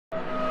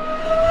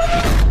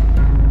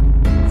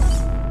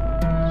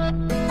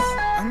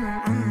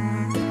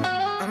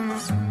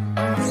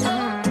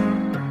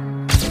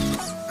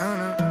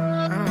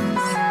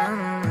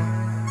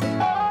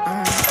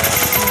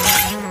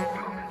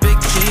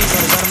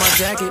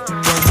jacket.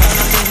 Work hard,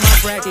 I'm in my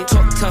bracket.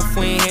 Talk tough,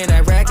 we ain't hear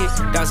that racket.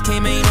 Dogs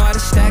came in, you know how to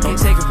stack it. Don't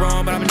take it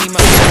wrong, but I'ma need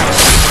my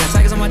got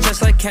tigers on my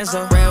chest like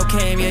Kenzo. Rail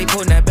came, yeah, he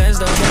putting that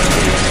Benz though.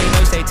 You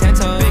know, stay 10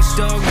 toes. Big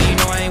dog, me, you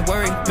know I ain't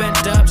worried. Bent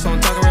up, so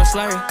I'm talking real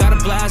slurry. Got a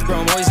blast, bro,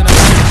 I'm always in a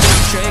hurry.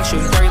 Big trick,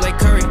 shooting dirty like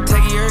Curry.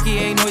 Take a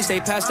yerky, ain't know he stay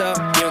passed up.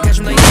 You don't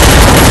catch him late.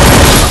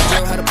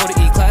 Know how to put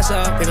an E-class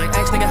up. They like,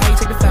 X nigga, how you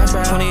take the fast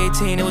ride?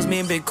 2018, it was me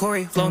and Big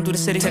Corey. Flowing through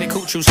the city, said it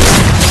cool, true story.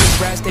 Niggas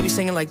rats, they be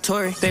singing like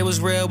Tory. They was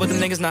real, but the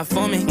niggas not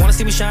for me. Wanna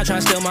see me shine, try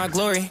to steal my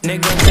glory.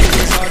 Nigga,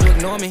 it's hard to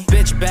ignore me.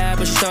 Bitch bad,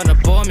 but she starting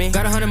to bore me.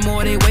 Got 100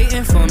 more, they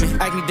waiting for me.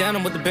 Acne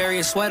denim with the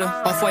barrier sweater.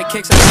 Off-white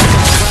kicks, I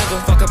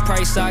clever. Fuck a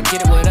price, I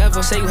get it,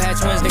 whatever. Say you had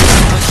twins, nigga,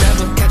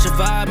 whichever. Catch a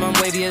vibe, I'm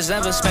wavy as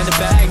ever. Spend a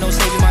bag, no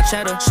saving my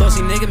cheddar.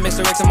 Saucy nigga, mix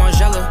the Rex and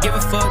Margiela. Give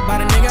a fuck by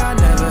the nigga I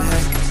never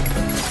had.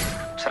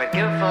 Said I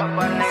give a fuck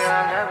by the nigga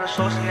I never.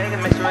 Saucy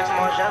nigga, mix the Rex and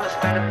Margiela.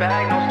 Spend a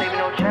bag, no saving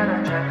no cheddar.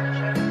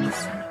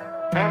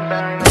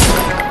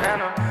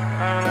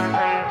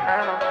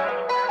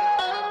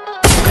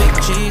 Big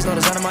G's, no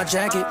design on my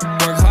jacket.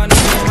 Work hard, no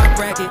in my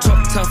bracket.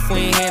 Talk tough,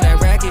 we ain't hear that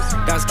racket.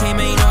 Dogs came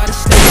in, you know how to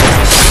stay.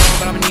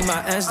 But I'ma need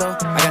my ends though.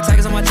 I got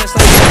tigers on my chest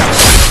like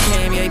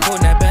came, yeah, he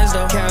putting that Benz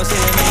though. Cows here,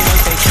 man, you know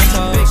stay 10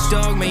 toes. Big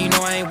dog, man, you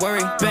know I ain't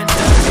worried. Bent up,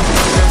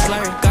 real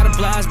slurry. Got a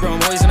blast, bro,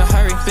 I'm always in a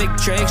hurry. Big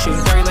Drake,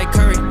 shooting dirty like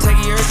Curry. Take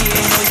a yerky,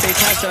 ain't know he stay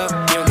passed up.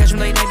 You don't catch him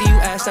late night, you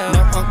ass out.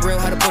 No, real,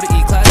 how to put an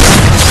E-class up.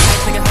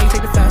 Nigga, how you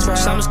take the fast ride?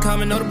 Summer's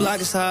coming, know the block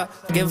is hot.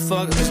 I give a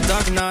fuck if it's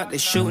dark or not. They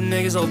shooting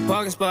niggas over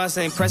parking spots.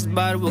 Ain't pressed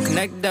about it, we'll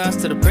connect the dots.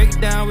 Till the break it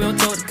down, we don't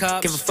talk to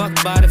cops. Give a fuck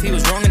about if he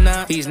was wrong or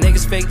not. These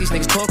niggas fake, these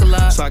niggas talk a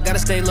lot. So I gotta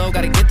stay low,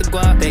 gotta get the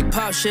guap. They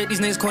pop shit, these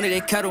niggas corny, they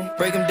kettle.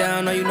 Break them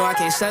down, no, you know I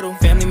can't settle.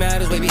 Family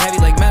matters, way be heavy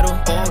like metal.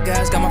 All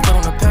guys got my foot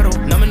on the pedal.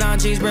 Number 9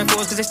 G's, bread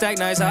force, cause they stack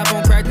nice. Hop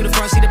on crack through the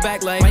front, see the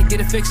back light. Might get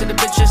it fixed if the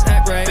bitch just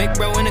act right. Big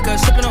bro in the